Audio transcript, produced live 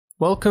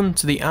Welcome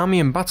to the Army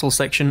and Battle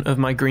section of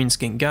my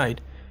Greenskin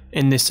guide.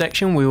 In this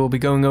section we will be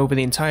going over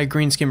the entire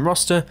Greenskin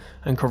roster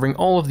and covering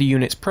all of the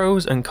units'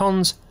 pros and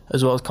cons,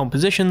 as well as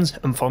compositions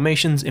and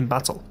formations in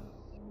battle.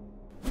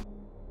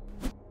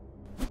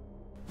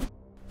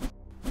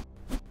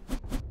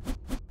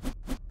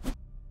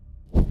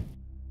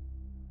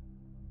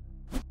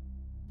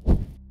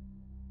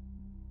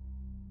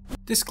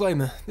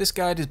 Disclaimer, this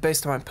guide is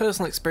based on my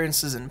personal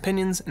experiences and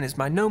opinions and is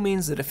by no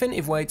means the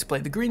definitive way to play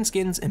the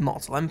Greenskins in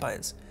Mortal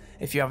Empires.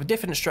 If you have a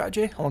different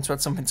strategy or want to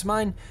add something to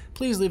mine,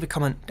 please leave a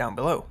comment down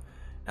below.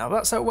 Now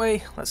that's out of the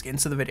way, let's get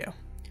into the video.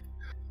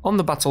 On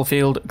the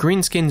battlefield,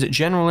 Greenskins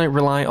generally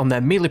rely on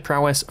their melee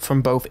prowess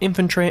from both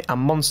infantry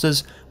and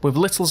monsters, with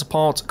little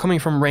support coming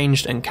from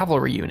ranged and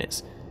cavalry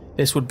units.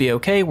 This would be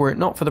okay were it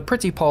not for the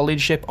pretty poor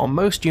leadership on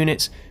most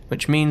units,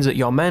 which means that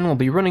your men will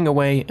be running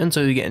away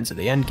until you get into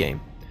the endgame.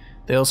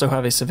 They also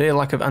have a severe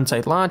lack of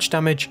anti-large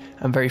damage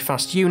and very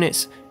fast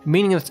units,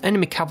 meaning that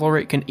enemy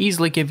cavalry can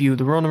easily give you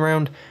the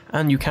runaround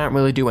and you can't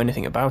really do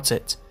anything about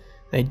it.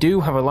 They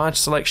do have a large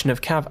selection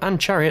of cav and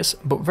chariots,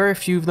 but very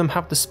few of them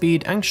have the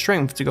speed and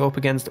strength to go up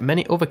against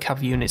many other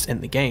cav units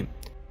in the game.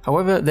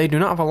 However, they do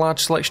not have a large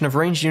selection of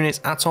ranged units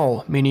at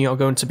all, meaning you're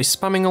going to be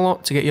spamming a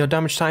lot to get your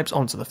damage types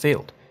onto the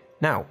field.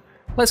 Now,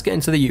 let's get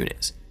into the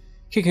units.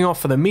 Kicking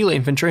off for the melee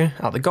infantry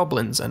are the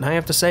goblins, and I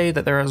have to say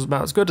that they're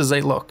about as good as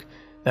they look.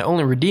 Their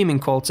only redeeming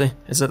quality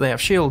is that they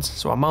have shields,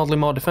 so are mildly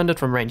more defended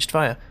from ranged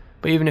fire,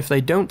 but even if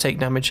they don't take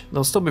damage,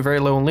 they'll still be very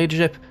low on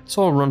leadership,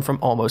 so will run from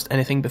almost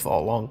anything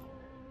before long.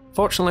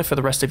 Fortunately for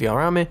the rest of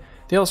your army,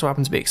 they also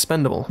happen to be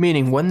expendable,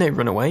 meaning when they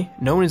run away,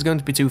 no one is going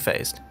to be too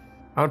phased.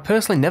 I would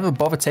personally never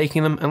bother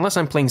taking them unless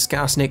I'm playing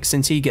Skarsnik,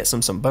 since he gets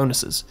them some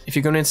bonuses. If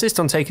you're going to insist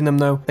on taking them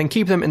though, then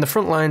keep them in the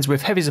front lines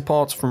with heavy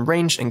support from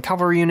ranged and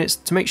cavalry units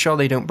to make sure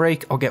they don't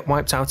break or get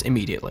wiped out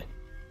immediately.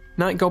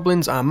 Night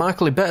goblins are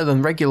markedly better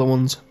than regular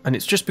ones, and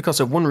it's just because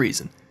of one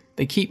reason.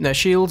 They keep their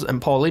shields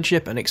and poor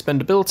leadership and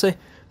expendability,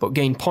 but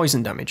gain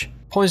poison damage.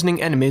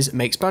 Poisoning enemies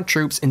makes bad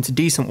troops into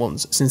decent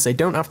ones, since they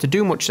don't have to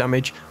do much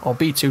damage or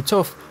be too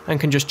tough and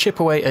can just chip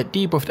away at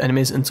debuffed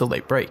enemies until they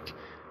break.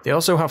 They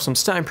also have some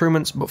stat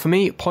improvements, but for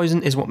me,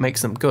 poison is what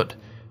makes them good.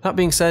 That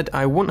being said,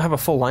 I wouldn't have a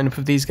full lineup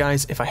of these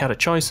guys if I had a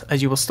choice,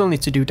 as you will still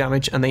need to do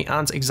damage and they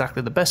aren't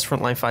exactly the best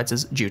frontline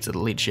fighters due to the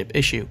leadership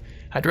issue.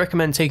 I'd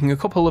recommend taking a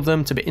couple of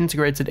them to be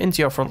integrated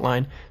into your front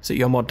line so that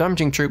your more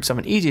damaging troops have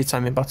an easier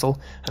time in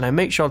battle, and I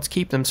make sure to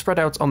keep them spread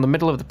out on the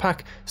middle of the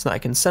pack so that I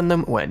can send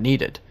them where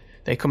needed.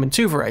 They come in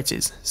two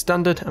varieties,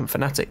 standard and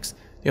fanatics.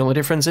 The only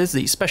difference is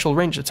the special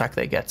range attack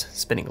they get,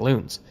 spinning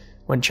loons.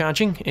 When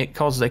charging, it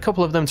causes a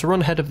couple of them to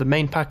run ahead of the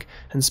main pack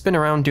and spin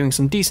around doing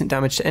some decent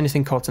damage to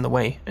anything caught in the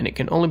way, and it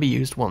can only be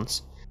used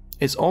once.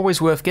 It's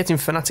always worth getting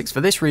fanatics for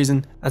this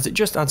reason, as it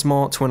just adds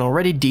more to an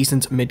already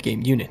decent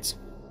mid-game unit.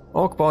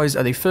 Orc boys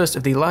are the first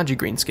of the larger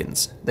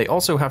greenskins. They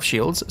also have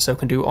shields, so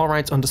can do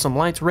alright under some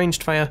light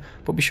ranged fire,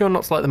 but be sure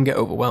not to let them get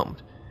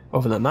overwhelmed.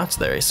 Other than that,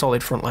 they're a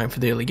solid frontline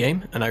for the early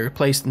game, and I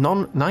replaced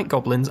non-night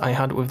goblins I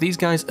had with these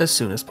guys as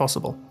soon as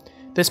possible.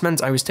 This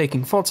meant I was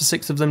taking 4 to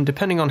 6 of them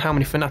depending on how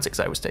many fanatics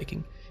I was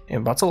taking.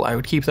 In battle, I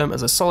would keep them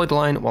as a solid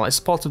line while I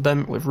supported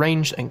them with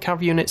ranged and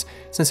cav units,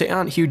 since they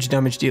aren't huge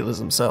damage dealers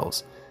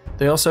themselves.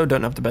 They also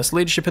don't have the best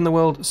leadership in the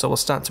world, so will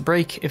start to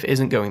break if it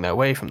isn't going their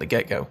way from the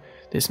get-go.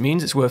 This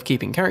means it's worth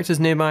keeping characters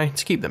nearby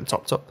to keep them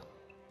topped up.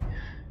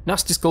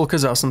 Nasty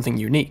Skulkers are something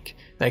unique.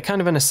 They're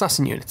kind of an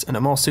assassin unit and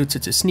are more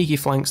suited to sneaky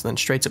flanks than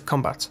straight up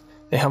combat.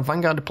 They have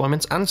Vanguard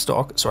deployment and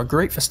Stalk, so are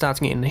great for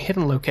starting in a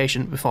hidden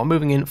location before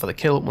moving in for the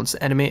kill once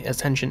the enemy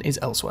attention is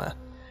elsewhere.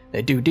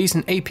 They do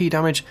decent AP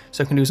damage,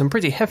 so can do some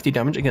pretty hefty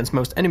damage against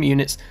most enemy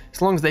units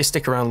as long as they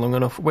stick around long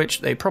enough,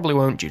 which they probably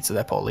won't due to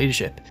their poor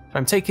leadership. If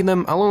I'm taking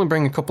them, I'll only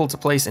bring a couple to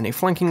place in a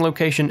flanking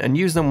location and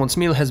use them once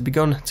melee has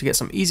begun to get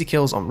some easy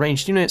kills on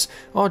ranged units,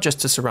 or just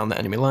to surround the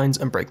enemy lines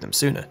and break them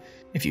sooner.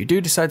 If you do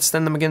decide to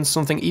send them against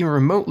something even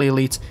remotely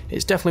elite,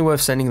 it's definitely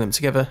worth sending them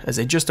together, as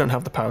they just don't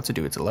have the power to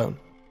do it alone.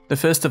 The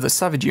first of the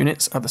Savage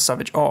units are the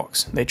Savage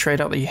Orcs. They trade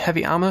out the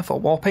heavy armor for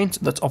war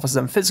paint that offers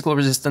them physical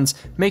resistance,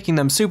 making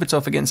them super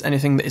tough against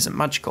anything that isn't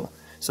magical,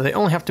 so they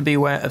only have to be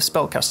aware of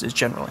spellcasters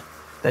generally.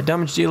 They're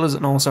damage dealers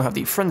and also have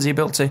the Frenzy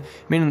ability,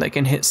 meaning they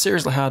can hit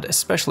seriously hard,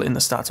 especially in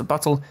the start of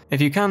battle. If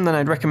you can, then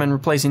I'd recommend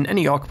replacing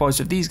any Orc boys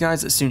with these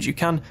guys as soon as you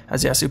can,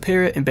 as they are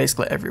superior in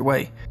basically every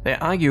way. They are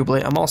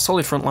arguably a more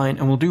solid frontline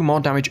and will do more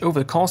damage over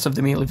the course of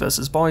the melee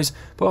versus boys,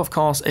 but of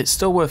course it's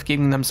still worth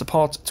giving them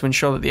support to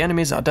ensure that the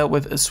enemies are dealt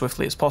with as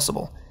swiftly as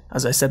possible.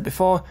 As I said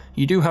before,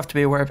 you do have to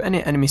be aware of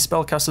any enemy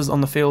spellcasters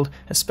on the field,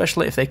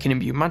 especially if they can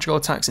imbue magical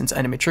attacks into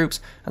enemy troops,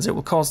 as it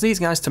will cause these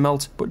guys to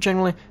melt, but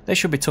generally they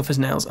should be tough as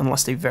nails and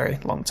last a very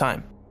long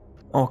time.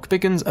 Orc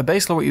Biggins are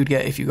basically what you'd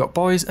get if you got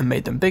boys and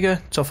made them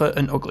bigger, tougher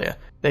and uglier.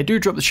 They do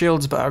drop the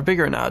shields but are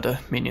bigger and harder,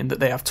 meaning that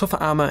they have tougher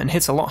armor and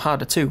hit a lot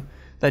harder too.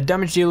 They're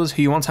damage dealers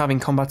who you want to have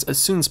in combat as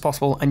soon as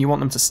possible and you want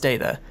them to stay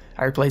there.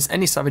 I replace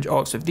any Savage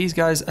Orcs with these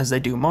guys as they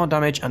do more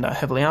damage and are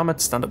heavily armored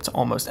to stand up to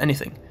almost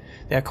anything.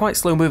 They are quite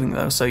slow moving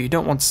though, so you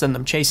don't want to send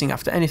them chasing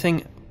after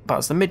anything, but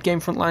as the mid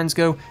game front lines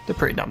go, they're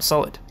pretty damn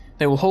solid.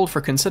 They will hold for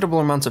a considerable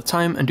amount of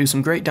time and do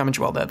some great damage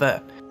while they're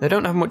there. They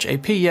don't have much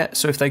AP yet,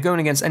 so if they're going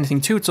against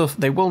anything too tough,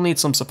 they will need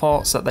some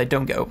support so that they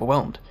don't get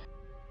overwhelmed.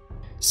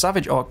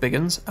 Savage Orc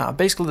Biggins are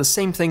basically the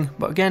same thing,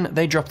 but again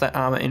they drop their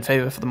armour in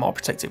favour for the more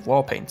protective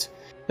war paint.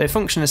 They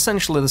function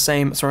essentially the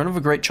same, so are another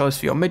great choice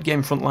for your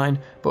mid-game frontline,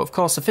 but of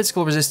course the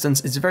physical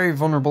resistance is very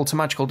vulnerable to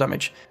magical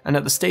damage, and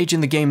at the stage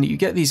in the game that you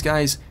get these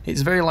guys,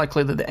 it's very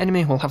likely that the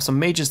enemy will have some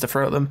mages to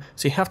throw at them,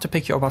 so you have to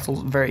pick your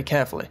battles very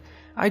carefully.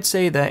 I'd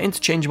say they're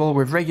interchangeable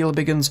with regular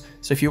Biggins,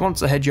 so if you want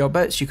to hedge your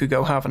bets you could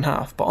go half and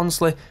half, but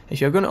honestly, if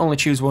you're going to only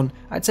choose one,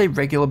 I'd say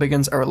regular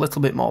Biggins are a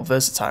little bit more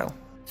versatile.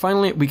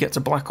 Finally, we get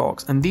to Black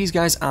Orcs, and these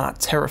guys are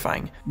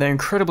terrifying. They're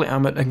incredibly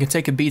armoured and can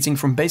take a beating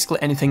from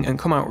basically anything and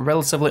come out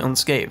relatively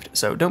unscathed,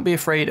 so don't be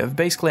afraid of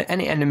basically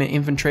any enemy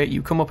infantry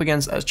you come up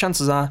against, as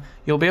chances are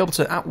you'll be able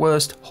to, at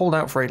worst, hold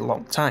out for a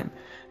long time.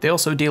 They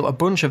also deal a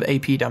bunch of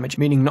AP damage,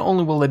 meaning not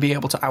only will they be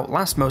able to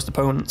outlast most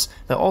opponents,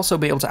 they'll also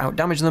be able to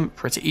outdamage them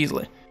pretty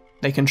easily.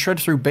 They can shred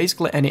through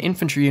basically any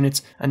infantry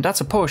units, and at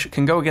a push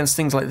can go against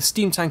things like the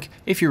steam tank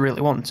if you really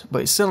want,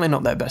 but it's certainly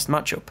not their best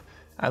matchup.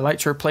 I like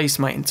to replace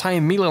my entire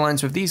melee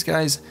lines with these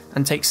guys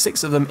and take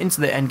 6 of them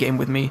into the endgame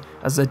with me,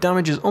 as their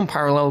damage is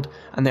unparalleled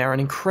and they are an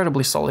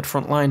incredibly solid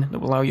front line that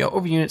will allow your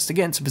other units to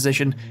get into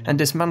position and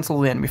dismantle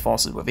the enemy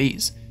forces with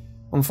ease.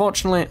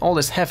 Unfortunately, all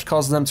this heft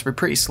causes them to be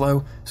pretty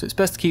slow, so it's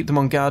best to keep them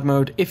on guard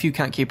mode if you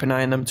can't keep an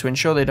eye on them to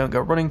ensure they don't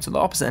go running to the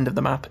opposite end of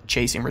the map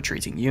chasing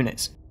retreating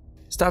units.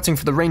 Starting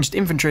for the ranged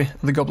infantry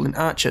are the Goblin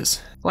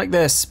Archers. Like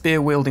their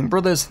spear-wielding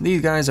brothers,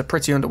 these guys are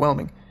pretty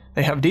underwhelming.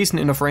 They have decent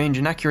enough range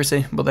and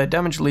accuracy, but their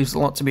damage leaves a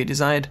lot to be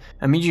desired,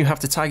 and means you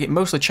have to target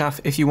mostly chaff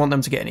if you want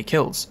them to get any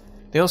kills.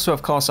 They also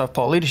of course have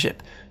poor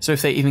leadership, so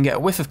if they even get a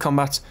whiff of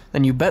combat,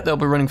 then you bet they'll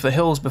be running for the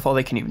hills before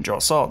they can even draw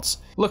swords.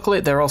 Luckily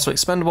they're also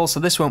expendable,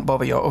 so this won't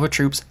bother your other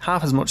troops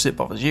half as much as it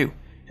bothers you.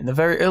 In the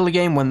very early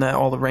game, when they're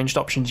all the ranged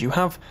options you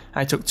have,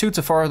 I took 2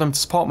 to 4 of them to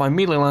support my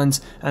melee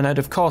lines, and I'd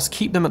of course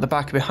keep them at the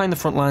back behind the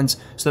front lines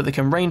so that they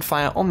can rain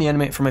fire on the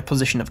enemy from a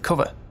position of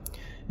cover.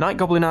 Night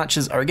Goblin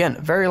Archers are again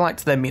very like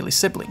to their melee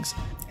siblings.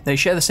 They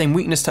share the same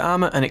weakness to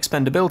armour and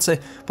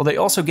expendability, but they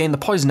also gain the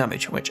poison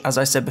damage, which, as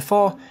I said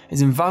before,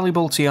 is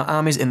invaluable to your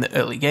armies in the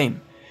early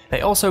game.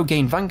 They also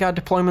gain Vanguard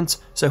deployment,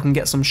 so can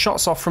get some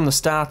shots off from the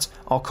start,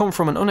 or come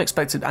from an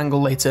unexpected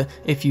angle later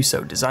if you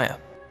so desire.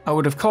 I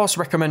would of course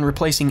recommend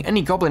replacing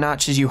any Goblin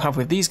Archers you have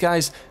with these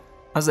guys,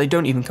 as they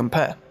don't even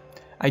compare.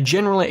 I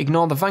generally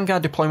ignore the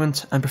Vanguard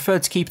deployment and prefer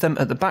to keep them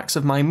at the backs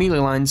of my melee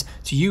lines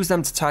to use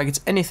them to target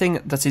anything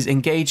that is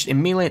engaged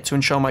in melee to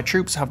ensure my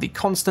troops have the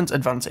constant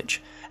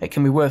advantage. It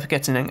can be worth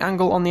getting an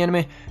angle on the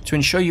enemy to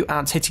ensure you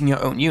aren't hitting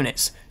your own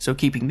units, so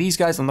keeping these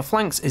guys on the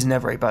flanks is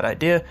never a bad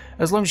idea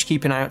as long as you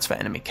keep an eye out for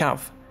enemy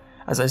cav.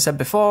 As I said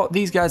before,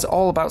 these guys are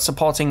all about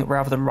supporting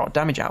rather than raw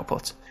damage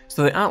output,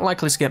 so they aren't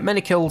likely to get many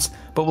kills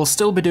but will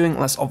still be doing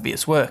less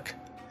obvious work.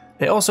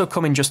 They also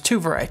come in just 2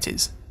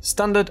 varieties,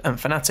 Standard and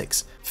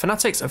Fanatics.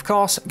 Fanatics, of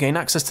course, gain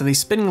access to these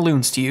spinning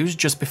loons to use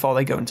just before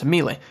they go into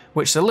melee,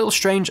 which is a little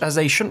strange as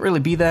they shouldn't really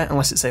be there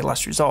unless it's a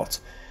last resort.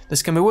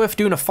 This can be worth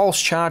doing a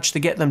false charge to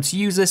get them to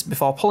use this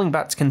before pulling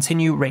back to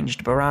continue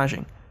ranged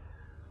barraging.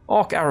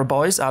 Orc Arrow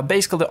Boys are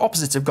basically the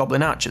opposite of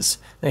Goblin Archers.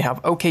 They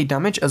have okay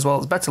damage as well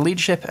as better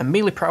leadership and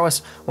melee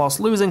prowess whilst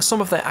losing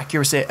some of their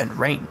accuracy and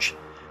range.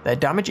 Their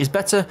damage is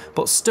better,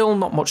 but still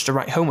not much to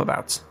write home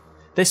about.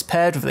 This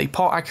paired with the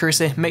poor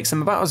accuracy makes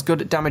them about as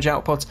good at damage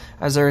output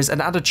as there is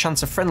an added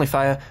chance of friendly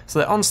fire, so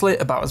they're honestly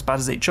about as bad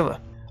as each other.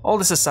 All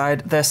this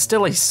aside, they're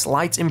still a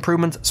slight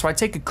improvement, so I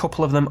take a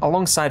couple of them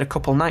alongside a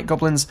couple Night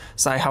Goblins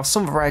so I have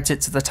some variety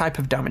to the type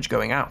of damage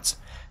going out.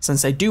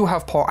 Since they do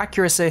have poor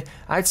accuracy,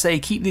 I'd say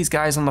keep these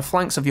guys on the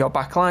flanks of your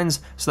back lines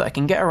so that I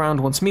can get around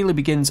once melee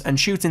begins and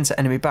shoot into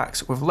enemy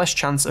backs with less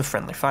chance of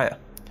friendly fire.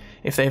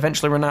 If they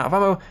eventually run out of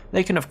ammo,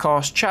 they can of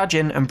course charge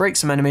in and break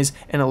some enemies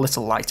in a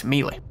little light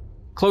melee.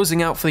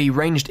 Closing out for the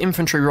ranged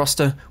infantry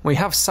roster, we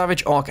have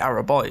Savage Orc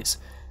Arrow Boys.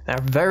 They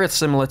are very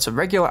similar to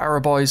regular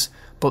Arrow Boys,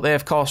 but they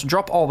of course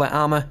drop all their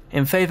armour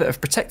in favour of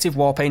protective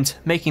war paint,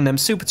 making them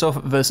super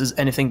tough versus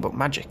anything but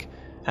magic.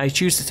 I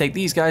choose to take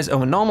these guys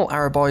over normal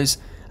Arrow Boys,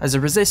 as the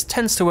resist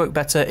tends to work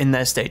better in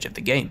their stage of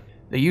the game.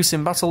 The use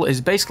in battle is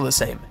basically the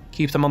same,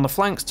 keep them on the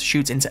flanks to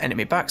shoot into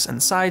enemy backs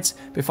and sides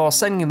before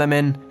sending them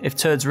in if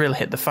turds really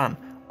hit the fan,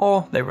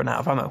 or they run out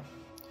of ammo.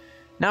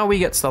 Now we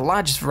get to the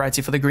largest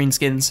variety for the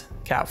Greenskins,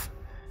 Cav.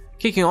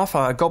 Kicking off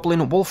are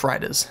Goblin Wolf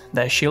Riders.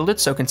 They're shielded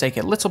so can take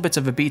a little bit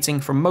of a beating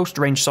from most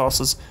ranged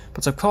sources,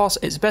 but of course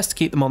it's best to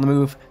keep them on the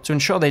move to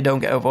ensure they don't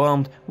get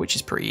overwhelmed, which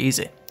is pretty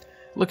easy.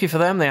 Lucky for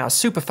them, they are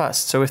super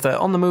fast, so if they're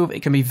on the move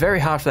it can be very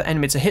hard for the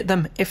enemy to hit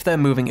them if they're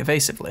moving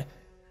evasively.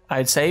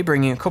 I'd say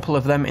bringing a couple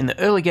of them in the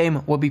early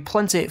game will be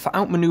plenty for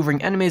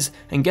outmaneuvering enemies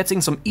and getting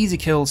some easy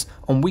kills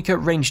on weaker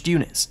ranged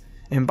units.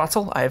 In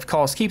battle, I of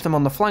course keep them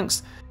on the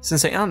flanks,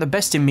 since they aren't the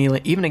best in melee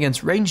even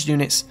against ranged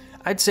units.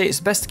 I'd say it's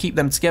best to keep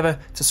them together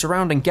to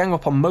surround and gang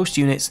up on most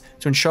units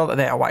to ensure that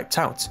they are wiped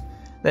out.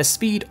 Their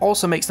speed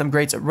also makes them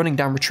great at running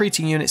down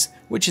retreating units,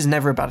 which is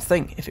never a bad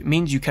thing if it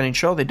means you can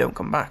ensure they don't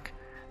come back.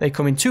 They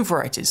come in 2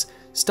 varieties,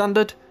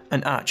 Standard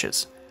and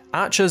Archers.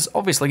 Archers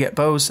obviously get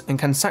bows and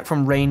can attack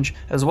from range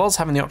as well as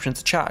having the option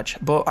to charge,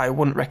 but I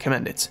wouldn't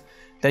recommend it.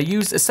 They're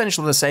used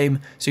essentially the same,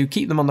 so you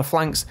keep them on the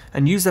flanks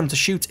and use them to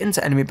shoot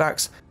into enemy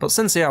backs, but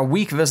since they are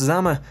weak versus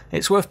armor,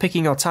 it's worth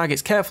picking your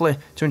targets carefully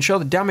to ensure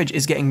the damage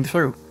is getting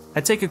through.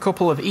 I take a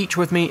couple of each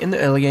with me in the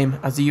early game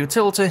as the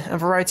utility and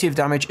variety of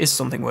damage is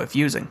something worth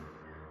using.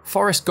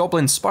 Forest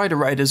Goblin Spider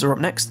Riders are up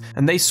next,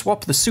 and they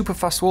swap the super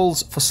fast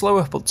wolves for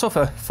slower but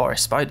tougher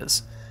forest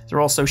spiders. They're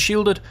also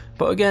shielded,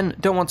 but again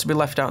don't want to be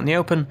left out in the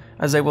open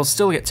as they will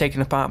still get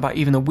taken apart by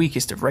even the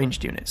weakest of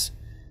ranged units.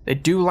 They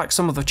do lack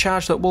some of the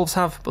charge that wolves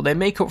have, but they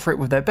make up for it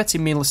with their better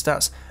melee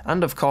stats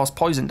and of course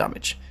poison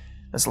damage.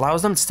 This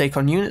allows them to take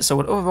on units that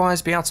would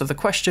otherwise be out of the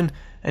question,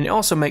 and it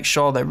also makes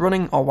sure they're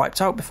running or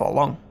wiped out before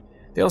long.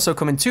 They also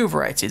come in two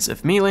varieties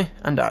of melee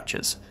and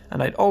archers,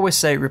 and I'd always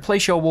say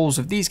replace your wolves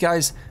with these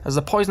guys as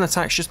the poison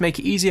attacks just make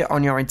it easier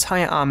on your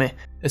entire army,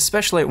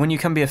 especially when you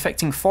can be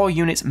affecting 4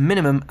 units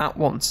minimum at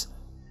once.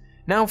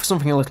 Now for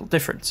something a little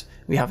different,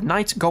 we have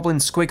Night Goblin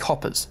Squig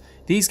Hoppers.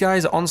 These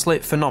guys are honestly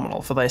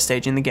phenomenal for their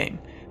stage in the game.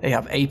 They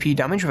have AP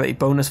damage with a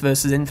bonus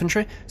versus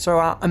infantry, so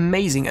are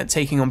amazing at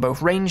taking on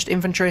both ranged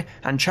infantry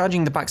and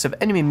charging the backs of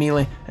enemy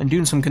melee and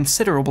doing some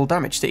considerable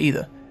damage to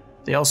either.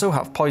 They also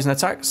have poison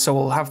attacks, so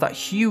will have that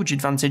huge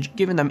advantage,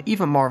 giving them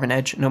even more of an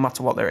edge no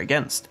matter what they're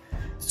against.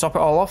 To top it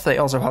all off, they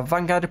also have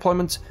Vanguard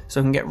deployment,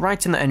 so can get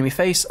right in the enemy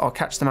face or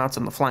catch them out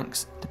on the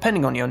flanks,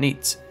 depending on your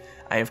needs.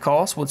 I of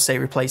course would say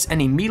replace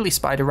any melee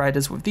Spider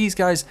Riders with these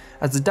guys,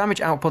 as the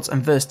damage output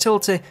and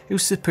versatility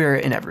is superior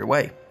in every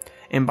way.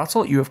 In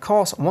battle, you of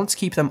course want to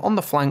keep them on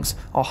the flanks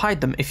or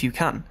hide them if you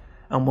can,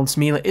 and once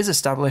melee is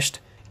established,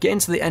 get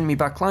into the enemy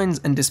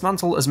backlines and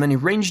dismantle as many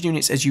ranged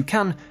units as you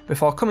can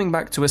before coming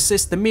back to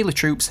assist the melee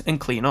troops and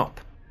clean up.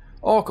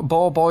 Orc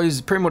Boar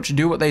Boys pretty much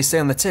do what they say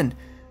on the tin.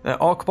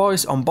 They're Orc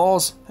Boys on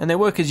boars, and they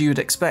work as you would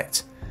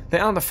expect. They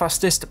aren't the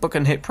fastest, but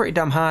can hit pretty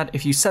damn hard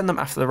if you send them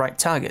after the right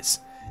targets.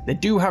 They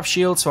do have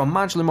shields, so are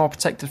marginally more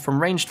protected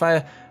from ranged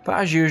fire, but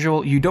as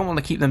usual, you don't want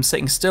to keep them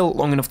sitting still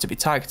long enough to be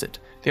targeted.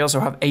 They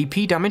also have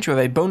AP damage with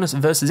a bonus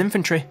versus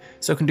infantry,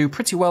 so can do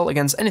pretty well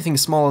against anything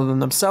smaller than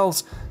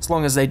themselves, as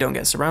long as they don't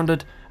get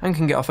surrounded, and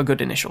can get off a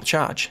good initial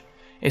charge.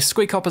 If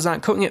Squig Hoppers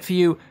aren't cutting it for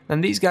you,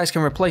 then these guys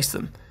can replace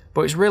them,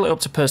 but it's really up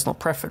to personal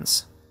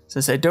preference.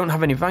 Since they don't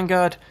have any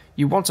Vanguard,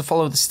 you want to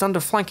follow the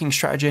standard flanking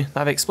strategy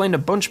that I've explained a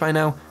bunch by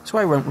now, so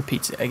I won't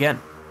repeat it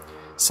again.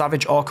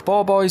 Savage Orc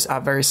Boar Boys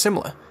are very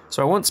similar,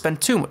 so I won't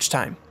spend too much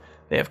time.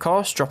 They of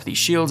course drop these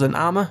shields and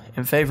armour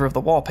in favour of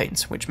the war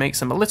paint, which makes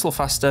them a little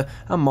faster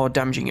and more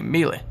damaging in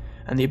melee,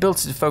 and the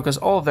ability to focus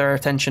all of their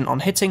attention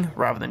on hitting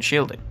rather than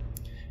shielding.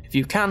 If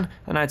you can,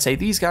 then I'd say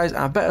these guys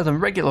are better than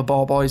regular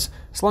Boar Boys,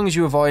 as long as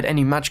you avoid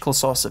any magical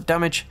source of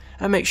damage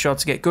and make sure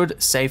to get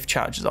good, safe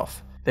charges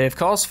off. They of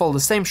course follow the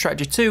same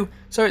strategy too,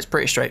 so it's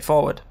pretty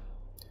straightforward.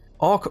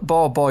 Orc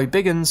Boar Boy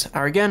Big-Uns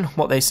are again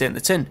what they say in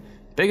the tin,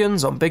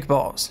 big-uns on big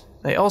boars.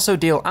 They also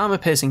deal armor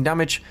piercing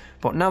damage,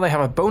 but now they have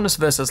a bonus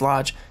versus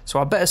large, so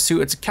are better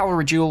suited to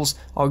cavalry duels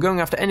or going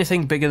after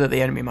anything bigger that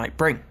the enemy might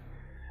bring.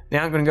 They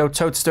aren't going to go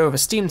toe to toe with a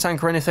steam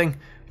tank or anything,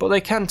 but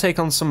they can take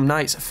on some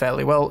knights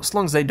fairly well as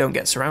long as they don't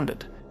get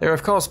surrounded. They're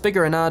of course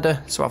bigger and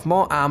harder, so have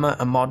more armor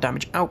and more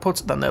damage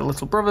output than their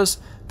little brothers,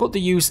 but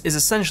the use is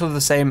essentially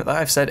the same that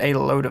I've said a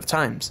load of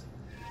times.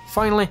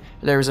 Finally,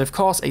 there is of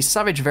course a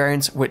Savage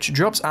variant which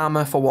drops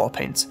armor for war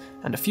paint,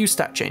 and a few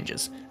stat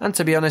changes, and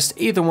to be honest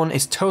either one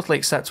is totally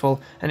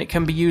acceptable and it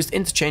can be used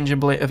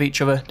interchangeably of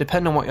each other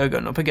depending on what you're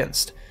going up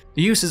against.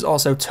 The use is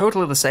also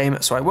totally the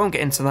same, so I won't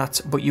get into that,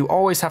 but you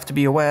always have to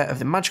be aware of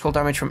the magical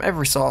damage from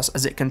every source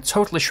as it can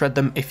totally shred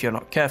them if you're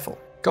not careful.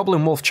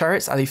 Goblin Wolf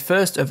Chariots are the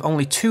first of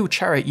only 2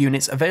 chariot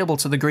units available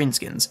to the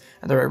Greenskins,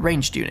 and they're a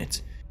ranged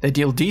unit. They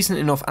deal decent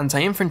enough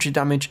anti-infantry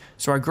damage,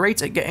 so are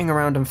great at getting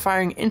around and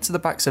firing into the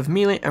backs of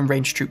melee and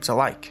ranged troops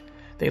alike.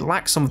 They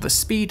lack some of the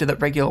speed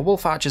that regular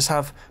wolf archers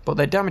have, but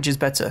their damage is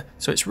better,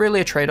 so it's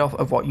really a trade-off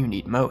of what you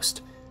need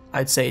most.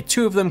 I'd say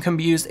 2 of them can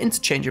be used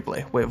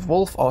interchangeably, with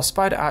wolf or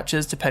spider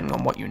archers depending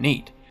on what you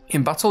need.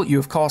 In battle, you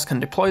of course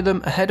can deploy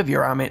them ahead of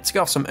your army to get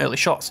off some early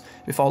shots,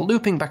 before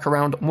looping back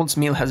around once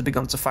melee has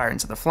begun to fire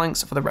into the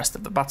flanks for the rest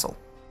of the battle.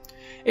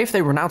 If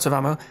they run out of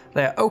ammo,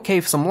 they are okay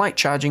for some light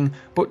charging,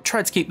 but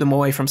try to keep them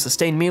away from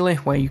sustained melee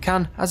where you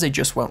can, as they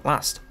just won't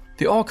last.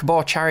 The Orc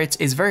Boar Chariot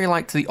is very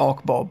like to the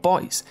Orc Boar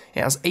Boys.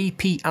 It has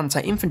AP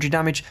anti-infantry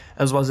damage,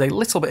 as well as a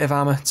little bit of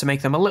armour to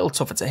make them a little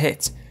tougher to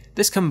hit.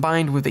 This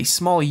combined with a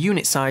small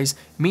unit size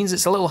means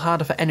it's a little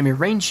harder for enemy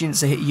ranged units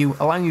to hit you,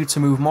 allowing you to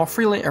move more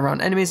freely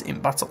around enemies in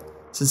battle.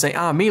 Since they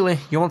are melee,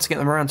 you want to get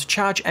them around to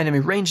charge enemy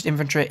ranged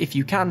infantry if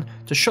you can,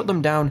 to shut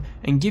them down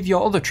and give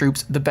your other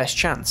troops the best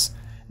chance.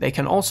 They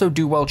can also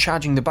do well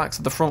charging the backs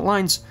of the front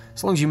lines,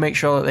 as long as you make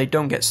sure that they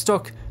don't get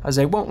stuck, as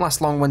they won't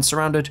last long when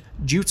surrounded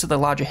due to the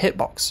larger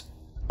hitbox.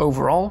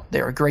 Overall,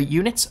 they are a great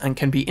unit and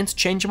can be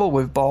interchangeable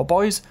with Boar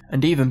Boys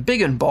and even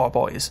bigger Boar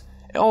Boys.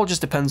 It all just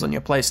depends on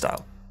your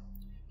playstyle.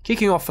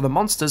 Kicking off for the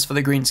monsters for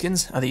the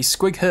Greenskins are the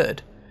Squig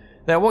Herd.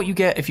 They are what you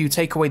get if you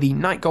take away the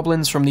Night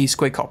Goblins from these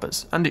Squig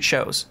Hoppers, and it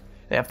shows.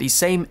 They have the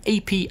same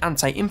AP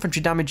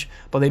anti-infantry damage,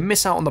 but they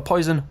miss out on the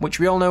poison, which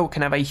we all know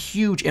can have a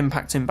huge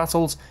impact in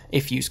battles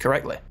if used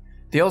correctly.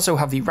 They also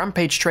have the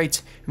Rampage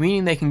trait,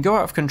 meaning they can go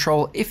out of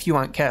control if you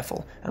aren't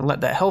careful, and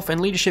let their health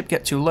and leadership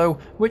get too low,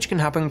 which can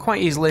happen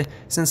quite easily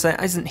since there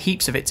isn't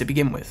heaps of it to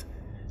begin with.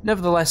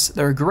 Nevertheless,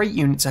 they're a great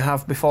unit to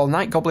have before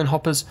Night Goblin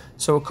Hoppers,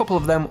 so a couple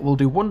of them will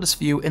do wonders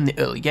for you in the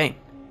early game.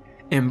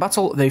 In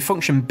battle, they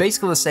function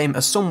basically the same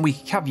as some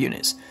weaker cav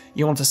units.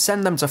 You want to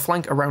send them to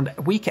flank around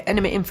weaker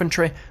enemy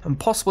infantry and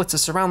possibly to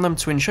surround them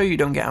to ensure you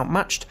don't get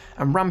outmatched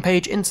and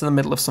rampage into the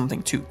middle of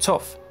something too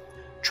tough.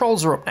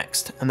 Trolls are up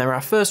next, and they're our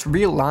first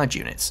real large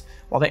units.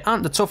 While they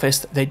aren't the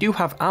toughest, they do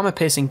have armor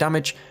piercing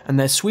damage, and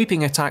their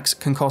sweeping attacks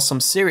can cause some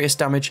serious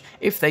damage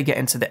if they get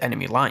into the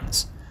enemy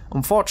lines.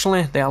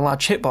 Unfortunately, they are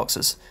large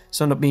hitboxes,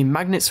 so end up being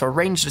magnets for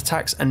ranged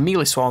attacks and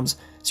melee swarms,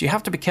 so you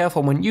have to be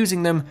careful when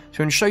using them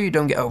to ensure you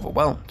don't get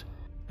overwhelmed.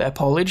 Their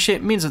poor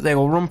leadership means that they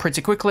will run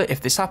pretty quickly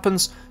if this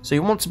happens, so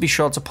you want to be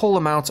sure to pull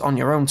them out on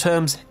your own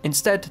terms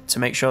instead to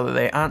make sure that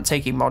they aren't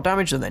taking more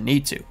damage than they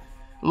need to.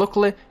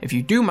 Luckily, if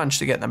you do manage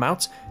to get them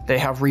out, they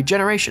have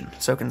regeneration,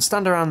 so can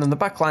stand around in the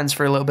back lines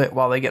for a little bit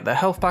while they get their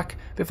health back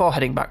before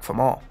heading back for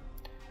more.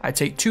 I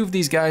take 2 of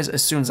these guys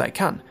as soon as I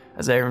can,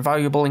 as they are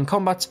invaluable in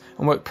combat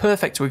and work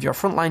perfect with your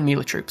frontline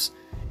melee troops.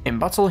 In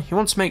battle, you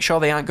want to make sure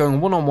they aren't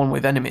going one-on-one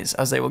with enemies,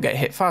 as they will get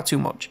hit far too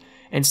much.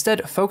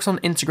 Instead, focus on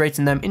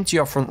integrating them into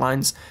your front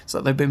lines so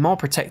that they'll be more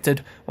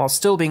protected while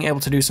still being able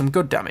to do some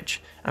good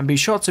damage, and be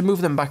sure to move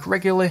them back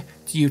regularly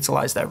to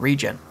utilise their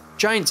regen.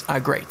 Giants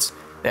are great.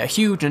 They are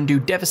huge and do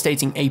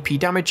devastating AP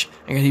damage,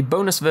 and get a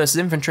bonus versus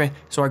infantry,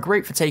 so are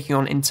great for taking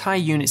on entire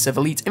units of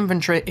elite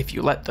infantry if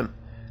you let them.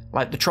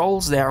 Like the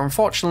trolls, they are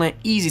unfortunately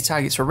easy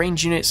targets for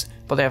ranged units,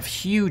 but they have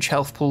huge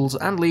health pools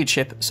and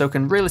leadership, so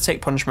can really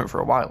take punishment for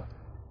a while.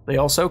 They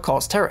also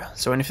cause terror,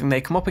 so anything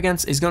they come up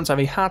against is going to have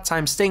a hard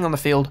time staying on the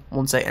field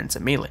once they enter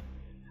melee.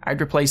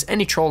 I'd replace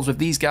any trolls with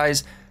these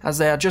guys, as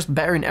they are just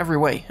better in every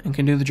way and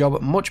can do the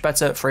job much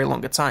better for a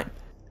longer time.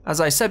 As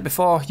I said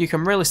before, you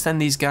can really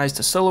send these guys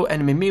to solo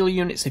enemy melee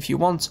units if you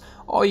want,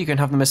 or you can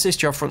have them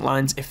assist your front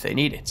lines if they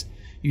need it.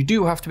 You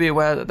do have to be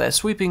aware that their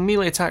sweeping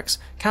melee attacks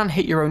can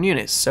hit your own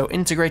units, so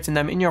integrating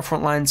them in your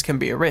front lines can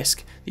be a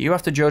risk that you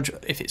have to judge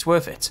if it's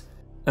worth it.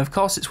 Of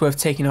course, it's worth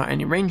taking out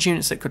any ranged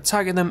units that could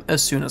target them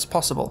as soon as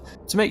possible,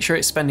 to make sure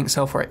it's spending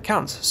self where it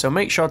counts, so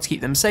make sure to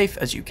keep them safe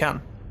as you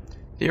can.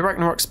 The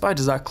Arachnarok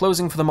spiders are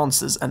closing for the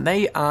monsters, and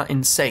they are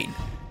insane.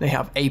 They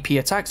have AP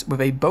attacks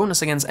with a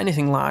bonus against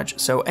anything large,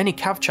 so any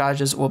cav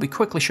charges will be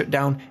quickly shut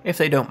down if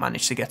they don't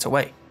manage to get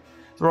away.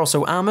 They're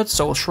also armoured,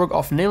 so will shrug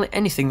off nearly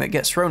anything that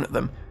gets thrown at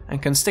them, and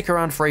can stick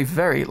around for a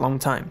very long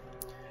time.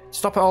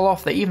 To top it all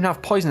off, they even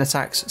have poison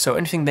attacks, so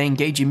anything they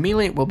engage in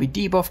melee will be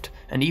debuffed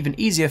and even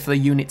easier for the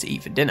unit to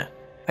eat for dinner.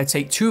 I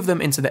take 2 of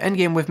them into the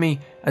endgame with me,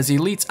 as the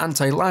elite's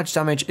anti-large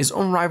damage is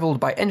unrivaled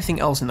by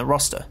anything else in the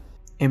roster.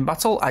 In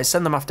battle, I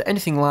send them after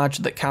anything large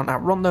that can't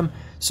outrun them,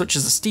 such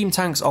as the steam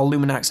tanks or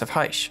luminax of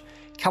Heish.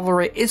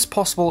 Cavalry is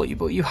possible,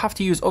 but you have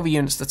to use other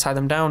units to tie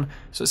them down,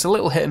 so it's a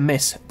little hit and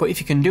miss, but if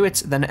you can do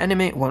it, then an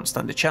enemy won't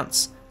stand a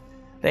chance.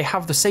 They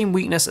have the same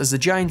weakness as the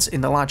giants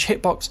in the large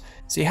hitbox,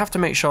 so you have to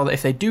make sure that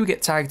if they do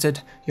get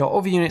targeted, your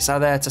other units are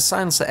there to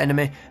silence the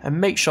enemy and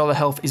make sure the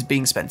health is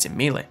being spent in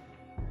melee.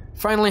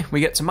 Finally,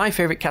 we get to my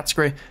favourite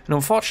category, and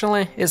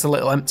unfortunately, it's a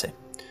little empty.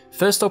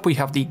 First up, we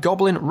have the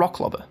Goblin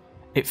Rocklobber.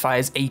 It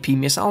fires AP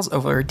missiles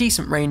over a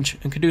decent range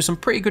and can do some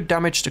pretty good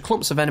damage to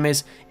clumps of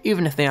enemies,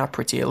 even if they are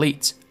pretty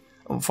elite.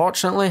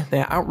 Unfortunately, they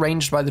are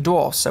outranged by the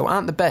dwarves, so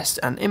aren't the best,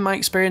 and in my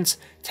experience,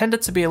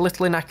 tended to be a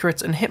little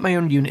inaccurate and hit my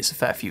own units a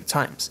fair few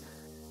times.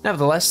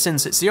 Nevertheless,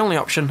 since it's the only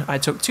option, I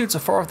took 2 to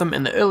 4 of them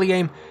in the early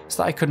game so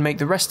that I could make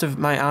the rest of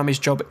my army's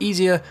job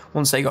easier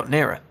once they got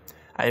nearer.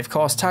 I of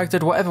course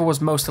targeted whatever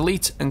was most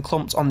elite and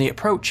clumped on the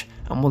approach,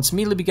 and once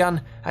melee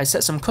began, I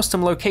set some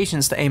custom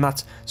locations to aim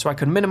at so I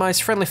could minimise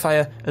friendly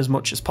fire as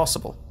much as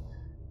possible.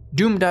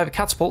 Doom Diver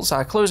catapults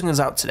are closing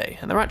us out today,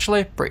 and they're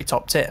actually pretty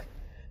top tier.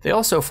 They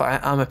also fire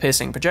armour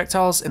piercing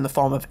projectiles in the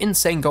form of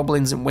insane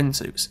goblins and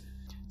windsuits.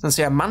 Since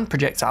they are manned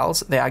projectiles,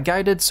 they are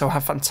guided so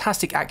have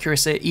fantastic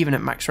accuracy even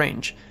at max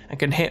range, and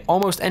can hit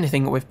almost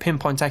anything with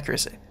pinpoint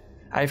accuracy.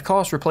 I of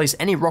course replace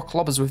any rock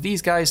lobbers with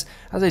these guys,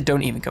 as they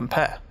don't even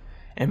compare.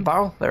 In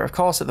battle, they're of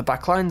course at the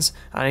back lines,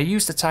 and are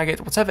used to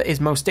target whatever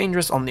is most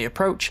dangerous on the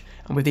approach,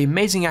 and with the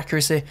amazing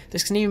accuracy,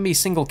 this can even be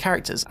single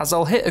characters, as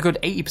they'll hit a good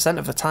 80%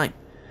 of the time.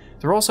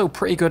 They're also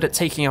pretty good at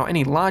taking out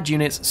any large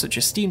units such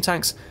as steam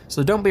tanks,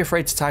 so don't be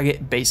afraid to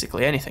target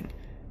basically anything.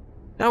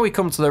 Now we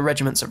come to the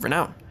Regiments of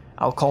Renown.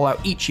 I'll call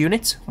out each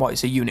unit, what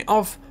it's a unit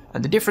of,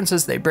 and the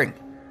differences they bring.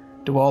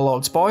 The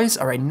Warlord's Boys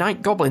are a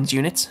Night Goblins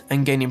unit,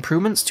 and gain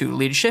improvements to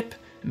leadership,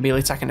 melee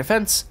attack and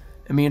defense,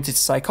 immunity to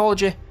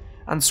psychology,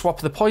 and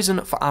swap the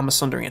poison for armor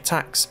sundering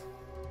attacks.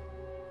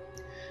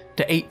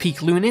 The 8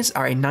 Peak Loonies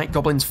are a Night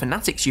Goblins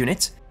Fanatics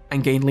unit,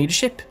 and gain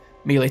leadership,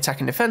 melee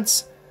attack and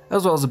defense,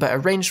 as well as a better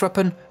ranged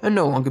weapon and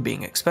no longer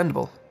being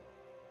expendable.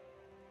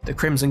 The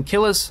Crimson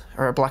Killers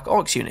are a Black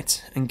Orcs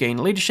unit, and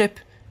gain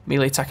leadership,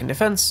 melee attack and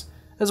defense,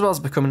 as well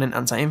as becoming an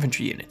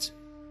anti-infantry unit.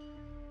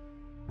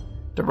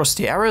 The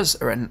Rusty Arrows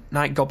are a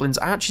Night Goblins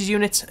Archers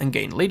unit and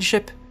gain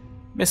leadership,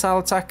 missile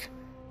attack,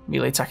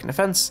 melee attack and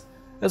defense,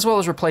 as well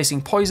as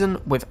replacing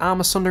poison with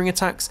armor sundering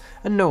attacks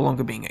and no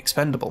longer being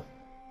expendable.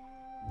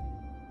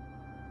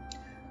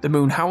 The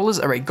Moon Howlers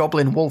are a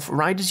Goblin Wolf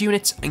Riders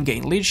unit and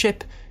gain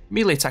leadership,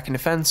 melee attack and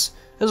defense,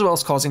 as well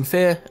as causing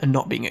fear and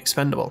not being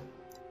expendable.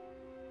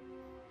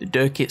 The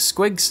Durkit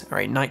Squigs are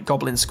a Night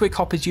Goblin Squig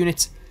Hoppers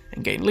unit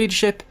and gain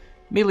leadership,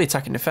 melee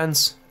attack and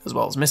defense, as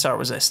well as missile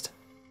resist.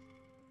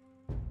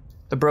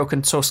 The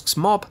Broken Tusks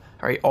Mob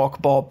are a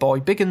Orc Boar Boy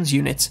Biggins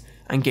unit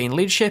and gain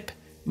leadership,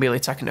 melee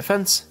attack and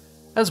defense,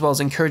 as well as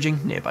encouraging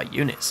nearby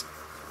units.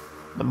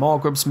 The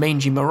Morgrub's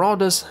Mangy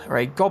Marauders are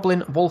a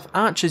Goblin Wolf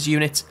Archers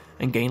unit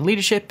and gain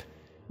leadership,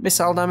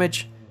 missile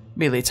damage,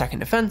 melee attack and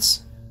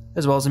defense,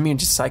 as well as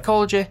immunity to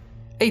psychology,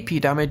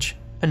 AP damage,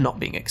 and not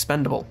being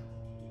expendable.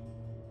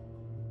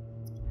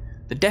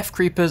 The Death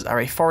Creepers are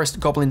a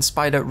Forest Goblin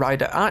Spider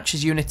Rider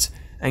Archers unit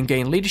and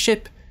gain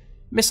leadership,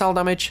 missile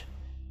damage,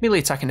 melee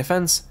attack and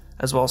defense,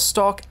 as well as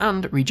stalk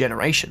and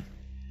regeneration.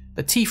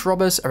 The Teeth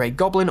Robbers are a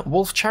Goblin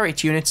Wolf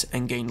Chariot unit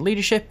and gain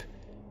leadership,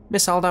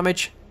 missile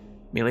damage,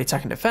 melee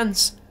attack and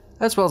defense,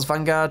 as well as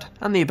Vanguard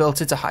and the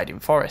ability to hide in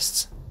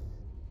forests.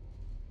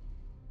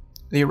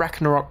 The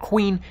Arachnarok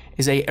Queen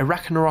is a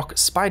Arachnarok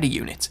Spider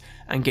unit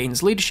and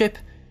gains leadership,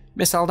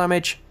 missile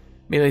damage,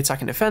 melee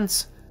attack and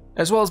defense,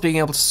 as well as being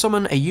able to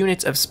summon a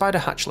unit of spider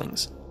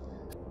hatchlings.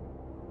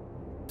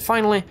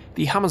 Finally,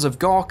 the Hammers of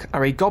Gork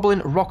are a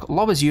Goblin Rock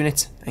Lobbers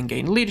unit and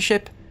gain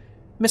leadership,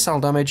 missile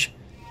damage,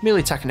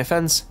 melee attack and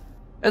defense,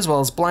 as well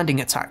as blinding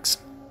attacks.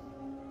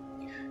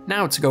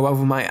 Now to go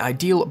over my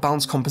ideal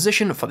balanced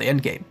composition for the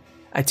endgame.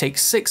 I take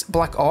 6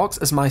 Black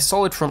Orcs as my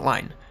solid front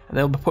line, and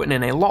they'll be putting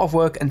in a lot of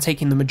work and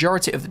taking the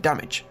majority of the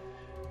damage.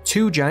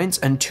 2 Giants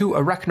and 2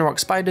 Arachnarok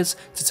Spiders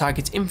to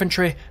target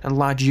infantry and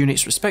large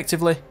units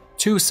respectively,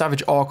 2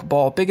 Savage Orc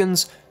Boar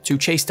Biggins to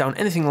chase down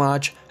anything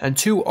large, and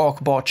 2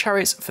 Orc Boar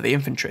Chariots for the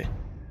infantry.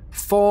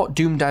 4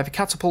 Doomdiver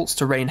Catapults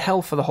to rain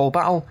hell for the whole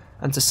battle,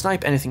 and to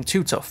snipe anything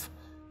too tough.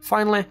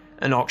 Finally,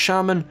 an Orc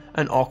Shaman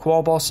and Orc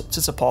Warboss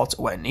to support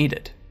where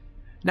needed.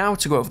 Now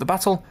to go over the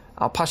battle,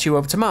 I'll pass you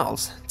over to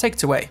Miles. Take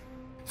it away.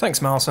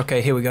 Thanks, Miles.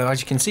 Okay, here we go.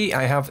 As you can see,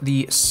 I have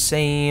the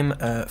same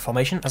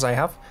formation as I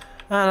have.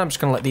 And I'm just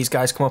going to let these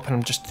guys come up, and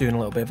I'm just doing a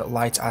little bit of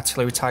light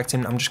artillery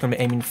targeting. I'm just going to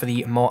be aiming for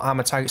the more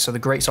armor targets, so the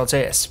greatswords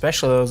here,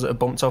 especially those that are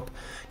bumped up.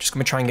 Just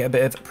going to try and get a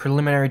bit of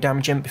preliminary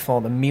damage in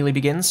before the melee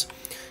begins.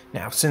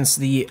 Now, since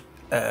the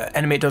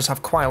enemy does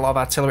have quite a lot of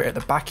artillery at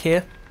the back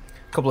here,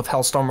 a couple of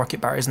Hellstorm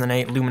rocket barriers and then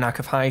a Luminarch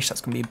of Hysh,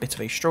 that's going to be a bit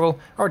of a struggle.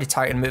 I already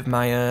tightened with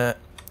my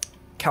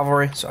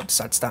cavalry, so I've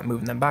decided to start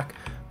moving them back.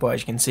 But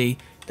as you can see,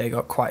 they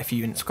got quite a few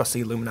units because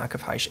the Luminarch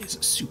of Hysh is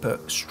super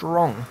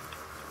strong.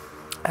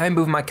 I'm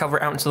moving my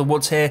cavalry out into the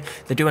woods here.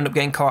 They do end up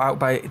getting caught out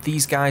by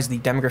these guys, the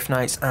Demigryph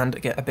Knights,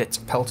 and get a bit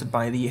pelted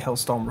by the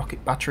Hellstorm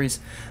rocket batteries.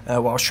 What I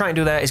was trying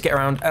to do there is get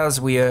around, as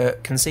we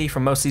can see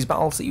from most of these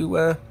battles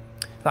that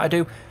I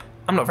do.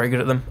 I'm not very good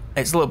at them.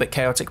 It's a little bit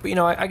chaotic, but you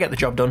know, I get the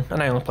job done,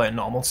 and I only play it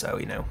normal, so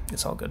you know,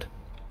 it's all good.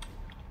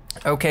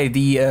 Okay,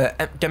 the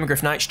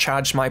Demigryph Knights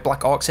charged my Black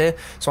Orcs here,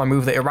 so I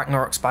move the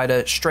Arachnarok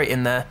Spider straight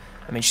in there.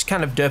 I mean, she's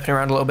kind of derping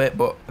around a little bit,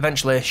 but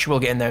eventually she will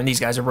get in there, and these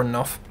guys are running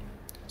off.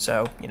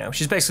 So, you know,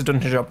 she's basically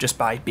done her job just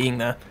by being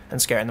there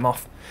and scaring them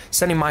off.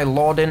 Sending my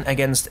Lord in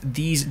against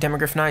these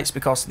Demigryph Knights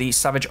because the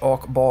Savage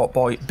Orc Boar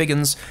Boy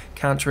Biggins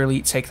can't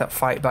really take that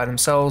fight by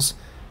themselves.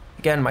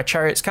 Again, my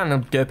Chariot's kind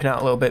of derping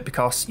out a little bit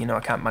because, you know, I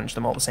can't manage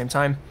them all at the same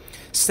time.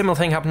 Similar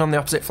thing happened on the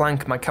opposite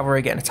flank, my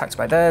Cavalry getting attacked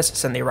by theirs,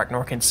 send the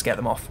Arachnarok in to scare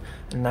them off.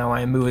 And now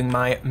I am moving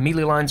my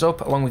melee lines up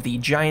along with the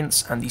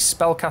Giants and the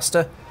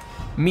Spellcaster,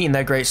 meeting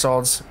their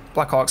Greatswords.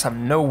 Black Orcs have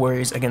no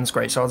worries against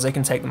Greatswords, they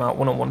can take them out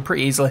one-on-one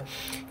pretty easily.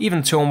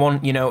 Even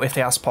 2-on-1, you know, if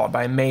they are supported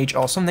by a mage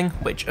or something,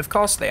 which of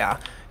course they are.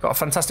 Got a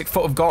fantastic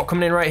Foot of Gork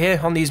coming in right here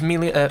on these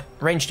melee,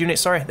 ranged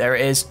units, sorry, there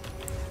it is.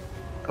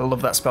 I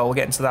love that spell, we'll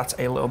get into that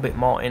a little bit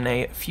more in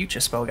a future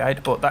spell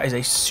guide, but that is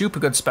a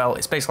super good spell.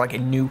 It's basically like a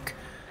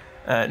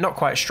nuke, not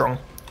quite as strong,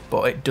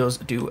 but it does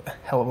do a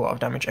hell of a lot of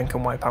damage and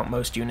can wipe out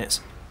most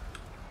units.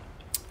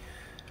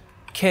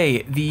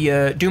 Okay, the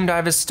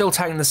Doomdivers still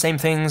tagging the same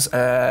things.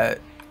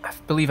 I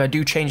believe I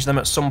do change them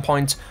at some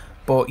point,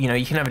 but you know,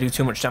 you can never do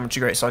too much damage to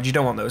Greatswords. You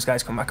don't want those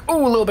guys to come back.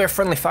 Oh, a little bit of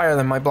friendly fire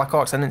than my Black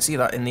Orcs. I didn't see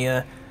that in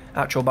the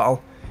actual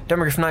battle.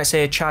 Demigryph Knights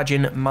here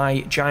charging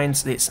my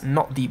Giants. It's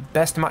not the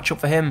best matchup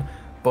for him,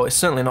 but it's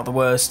certainly not the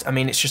worst. I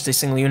mean, it's just a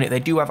single unit. They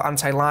do have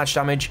anti-large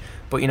damage,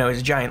 but you know, he's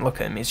a giant. Look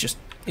at him.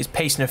 He's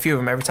pacing a few of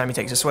them every time he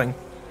takes a swing.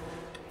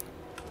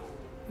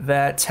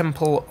 Their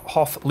Temple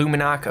Hoth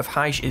Luminarch of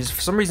Hysh is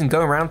for some reason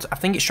going around. I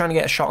think it's trying to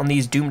get a shot on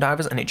these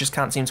Doomdivers and it just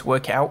can't seem to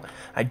work it out.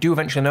 I do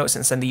eventually notice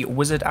and send the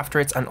Wizard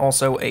after it and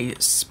also a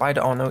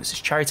Spider, oh no, it's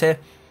his Chariot here.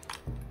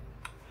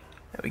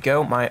 There we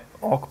go, my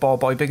Orc Boar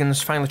Boy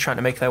Biggins finally trying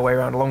to make their way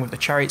around along with the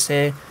Chariots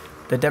here.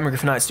 The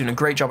Demigryph Knights doing a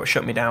great job at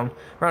shutting me down.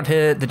 Around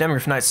here, the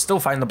Demigryph Knights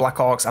still fighting the Black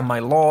Orcs and my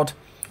Lord,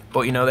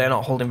 but you know, they're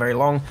not holding very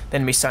long. The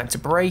enemy's starting to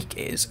break,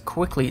 it is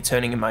quickly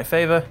turning in my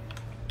favour.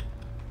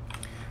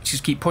 You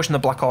just keep pushing the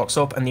Black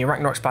Orcs up, and the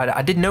Arachnarok Spider,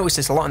 I did notice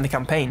this a lot in the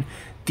campaign,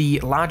 the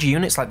larger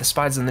units like the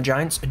Spiders and the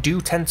Giants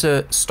do tend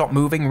to stop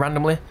moving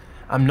randomly.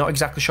 I'm not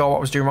exactly sure what I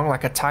was doing wrong,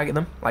 like I target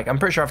them, like I'm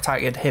pretty sure I've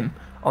targeted him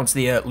onto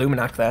the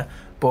Luminac there,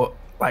 but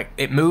like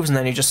it moves and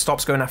then he just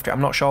stops going after it.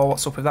 I'm not sure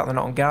what's up with that, they're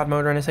not on guard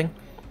mode or anything,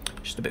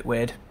 just a bit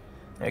weird.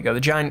 There you go,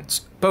 the Giants,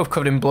 both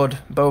covered in blood,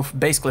 both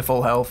basically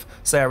full health,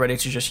 so they are ready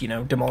to just, you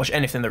know, demolish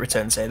anything that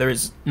returns here. There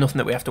is nothing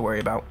that we have to worry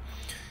about.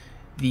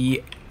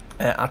 The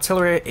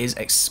artillery is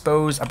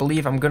exposed. I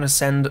believe I'm going to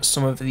send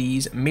some of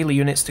these melee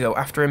units to go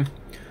after him.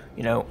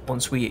 You know,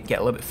 once we get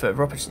a little bit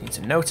further up, I just need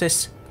to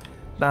notice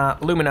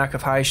that Luminarch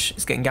of Hysh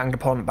is getting ganged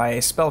upon by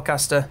a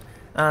spellcaster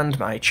and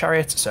my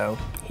chariot, so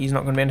he's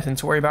not going to be anything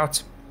to worry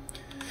about.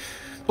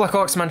 Black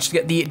Orcs managed to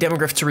get the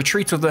Demogryph to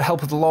retreat with the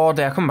help of the Lord.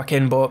 They are coming back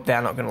in, but they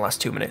are not going to last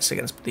 2 minutes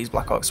against these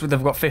Black Orcs.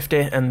 They've got 50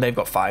 and they've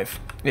got 5.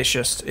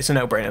 It's a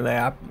no-brainer. They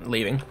are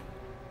leaving.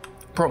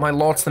 Brought my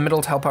Lord to the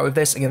middle to help out with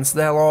this against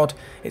their Lord.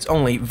 It's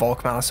only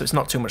Volkmar, so it's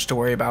not too much to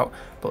worry about.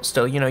 But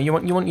still, you know, you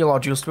want your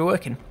Lord Jules to be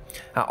working.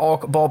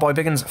 Orc Ball Boy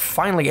Biggins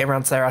finally getting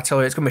around to their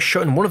artillery. It's going to be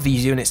shutting one of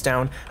these units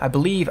down. I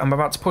believe I'm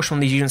about to push one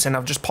of these units in.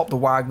 I've just popped the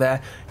Wag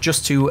there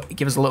just to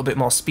give us a little bit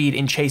more speed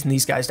in chasing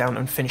these guys down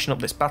and finishing up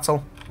this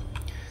battle.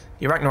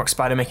 The Arachnarok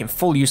Spider making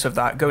full use of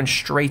that, going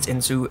straight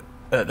into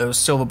those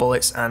silver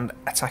bullets and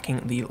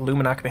attacking the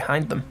Luminarch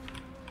behind them.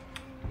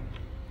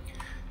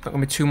 Not going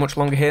to be too much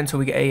longer here until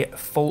we get a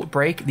full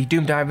break. The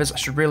Doom Divers, I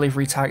should really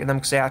retarget them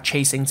because they are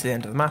chasing to the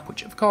end of the map,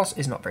 which of course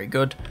is not very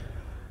good.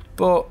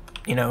 But,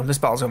 you know, this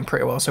battle's going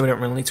pretty well, so we don't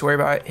really need to worry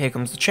about it. Here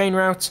comes the chain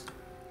route,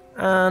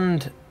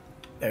 and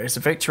there is the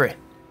victory.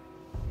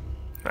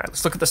 Alright,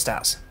 let's look at the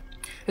stats.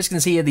 As you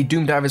can see here, the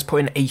Doom Divers put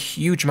in a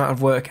huge amount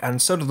of work,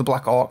 and so did the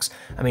Black Orcs.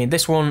 I mean,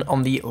 this one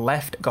on the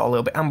left got a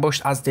little bit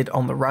ambushed, as did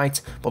on the right,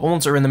 but the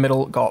ones that are in the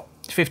middle got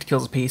 50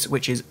 kills apiece,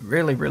 which is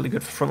really, really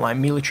good for frontline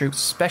melee troops,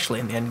 especially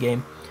in the end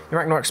game. The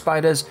Arachnarok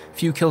Spiders,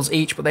 few kills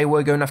each, but they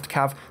were going after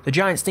Cav. The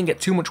Giants didn't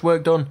get too much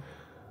work done,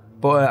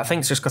 but I think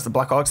it's just because the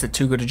Black Orcs did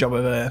too good a job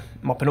of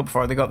mopping up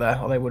before they got there,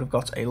 or they would have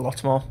got a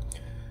lot more.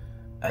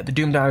 The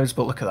Doom Divers,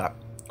 but look at that,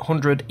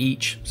 100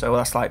 each, so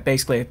that's like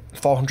basically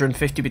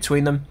 450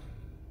 between them,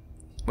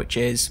 which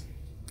is,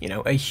 you know,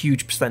 a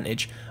huge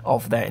percentage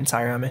of their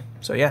entire army.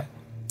 So yeah,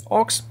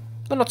 Orcs,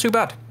 they're not too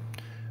bad.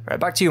 Right,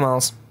 back to you,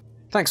 Miles.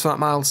 Thanks for that,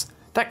 Miles.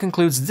 That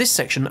concludes this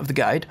section of the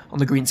guide on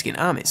the Greenskin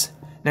armies.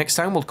 Next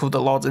time we'll cover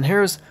the Lords and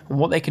Heroes and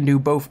what they can do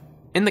both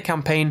in the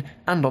campaign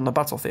and on the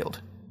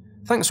battlefield.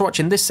 Thanks for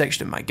watching this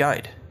section of my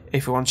guide.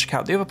 If you want to check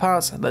out the other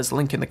parts, there's a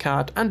link in the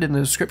card and in the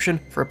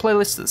description for a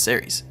playlist of the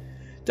series.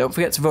 Don't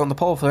forget to vote on the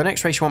poll for the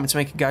next race you want me to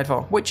make a guide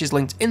for, which is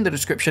linked in the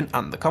description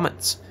and the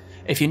comments.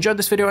 If you enjoyed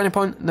this video at any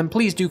point, then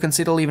please do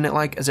consider leaving it a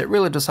like, as it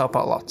really does help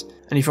out a lot.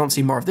 And if you want to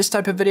see more of this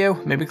type of video,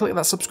 maybe click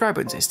that subscribe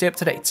button to stay up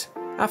to date.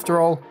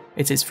 After all,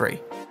 it is free.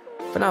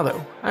 For now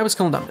though, I was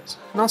COLONELDAMNEDERS,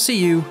 and I'll see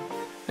you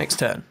next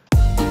turn.